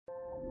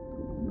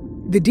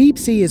The deep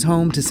sea is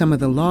home to some of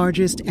the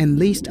largest and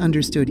least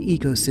understood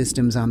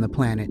ecosystems on the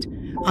planet.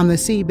 On the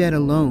seabed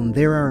alone,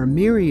 there are a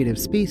myriad of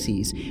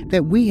species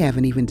that we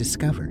haven't even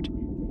discovered.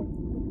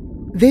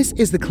 This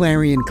is the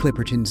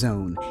Clarion-Clipperton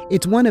Zone.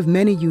 It's one of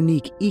many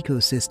unique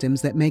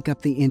ecosystems that make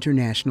up the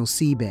international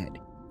seabed.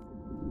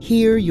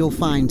 Here you'll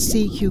find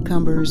sea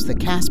cucumbers, the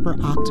Casper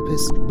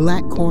octopus,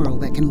 black coral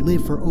that can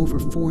live for over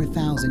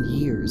 4,000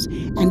 years,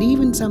 and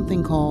even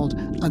something called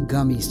a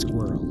gummy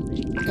squirrel.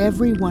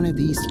 Every one of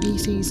these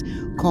species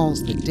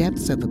calls the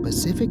depths of the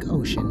Pacific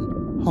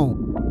Ocean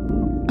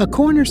home. A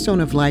cornerstone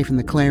of life in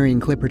the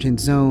Clarion-Clipperton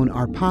Zone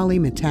are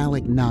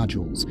polymetallic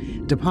nodules,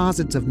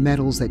 deposits of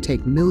metals that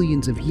take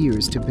millions of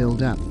years to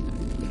build up.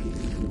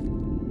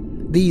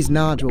 These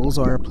nodules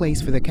are a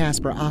place for the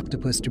Casper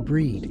octopus to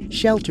breed,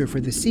 shelter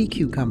for the sea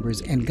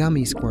cucumbers and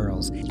gummy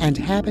squirrels, and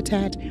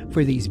habitat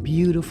for these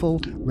beautiful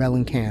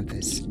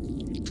relincanthus.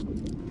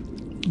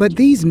 But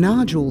these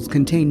nodules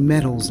contain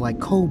metals like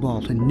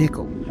cobalt and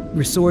nickel,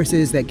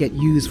 resources that get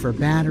used for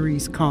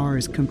batteries,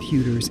 cars,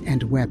 computers,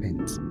 and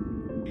weapons.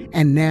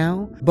 And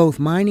now, both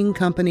mining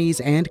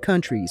companies and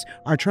countries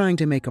are trying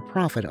to make a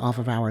profit off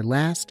of our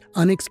last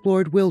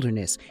unexplored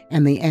wilderness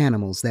and the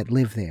animals that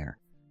live there.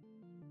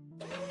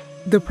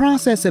 The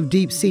process of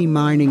deep-sea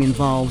mining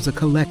involves a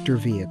collector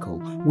vehicle,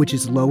 which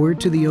is lowered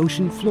to the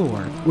ocean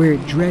floor where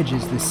it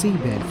dredges the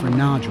seabed for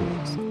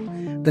nodules.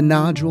 The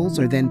nodules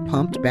are then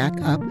pumped back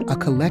up a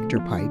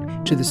collector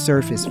pipe to the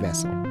surface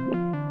vessel.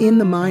 In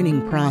the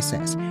mining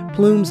process,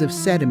 plumes of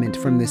sediment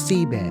from the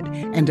seabed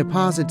and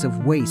deposits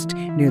of waste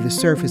near the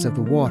surface of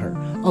the water,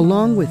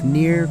 along with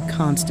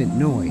near-constant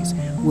noise,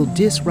 will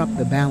disrupt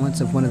the balance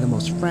of one of the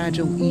most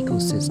fragile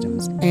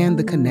ecosystems and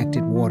the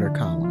connected water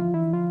column.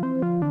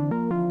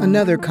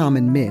 Another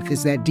common myth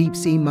is that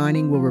deep-sea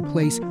mining will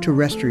replace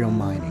terrestrial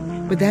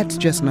mining, but that's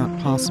just not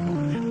possible.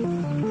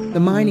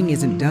 The mining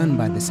isn't done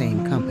by the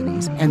same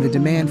companies, and the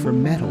demand for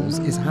metals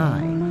is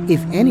high.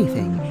 If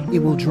anything, it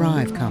will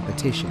drive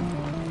competition.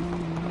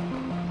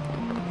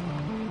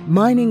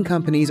 Mining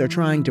companies are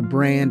trying to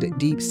brand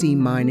deep-sea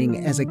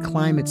mining as a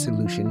climate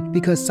solution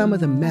because some of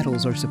the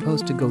metals are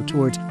supposed to go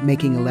towards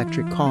making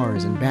electric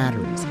cars and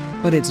batteries,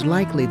 but it's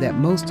likely that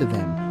most of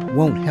them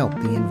won't help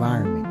the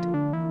environment.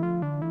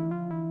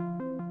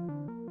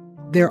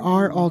 There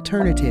are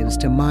alternatives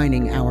to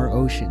mining our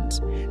oceans.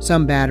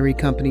 Some battery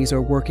companies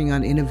are working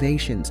on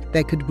innovations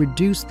that could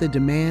reduce the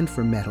demand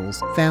for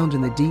metals found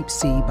in the deep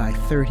sea by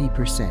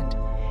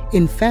 30%.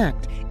 In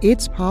fact,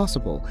 it's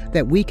possible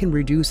that we can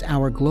reduce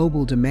our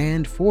global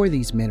demand for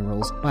these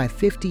minerals by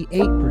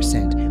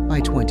 58%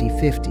 by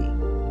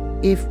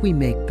 2050, if we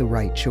make the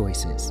right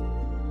choices.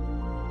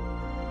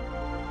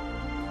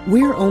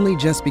 We're only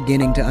just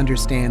beginning to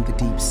understand the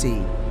deep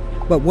sea.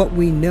 But what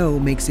we know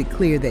makes it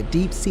clear that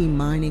deep-sea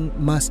mining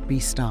must be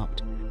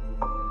stopped.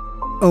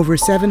 Over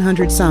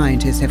 700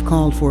 scientists have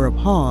called for a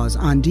pause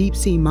on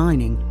deep-sea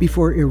mining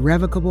before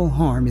irrevocable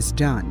harm is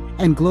done,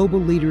 and global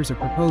leaders are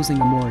proposing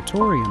a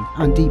moratorium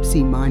on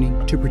deep-sea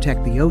mining to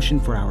protect the ocean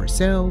for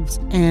ourselves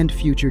and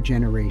future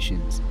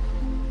generations.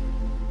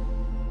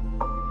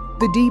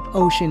 The deep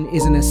ocean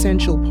is an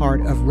essential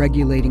part of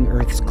regulating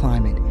Earth's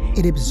climate.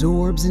 It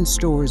absorbs and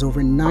stores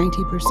over 90%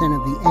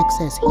 of the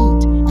excess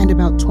heat and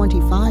about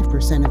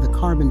 25% of the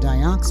carbon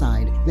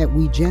dioxide that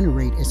we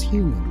generate as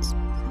humans.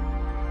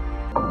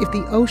 If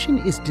the ocean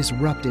is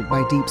disrupted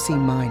by deep-sea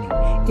mining,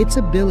 its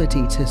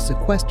ability to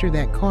sequester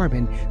that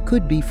carbon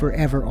could be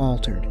forever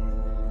altered.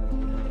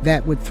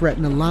 That would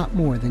threaten a lot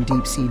more than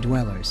deep-sea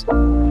dwellers.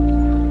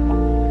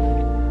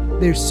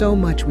 There's so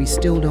much we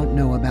still don't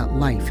know about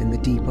life in the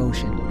deep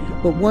ocean,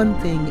 but one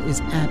thing is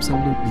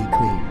absolutely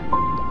clear.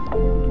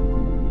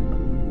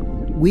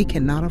 We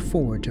cannot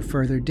afford to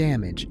further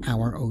damage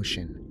our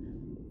ocean.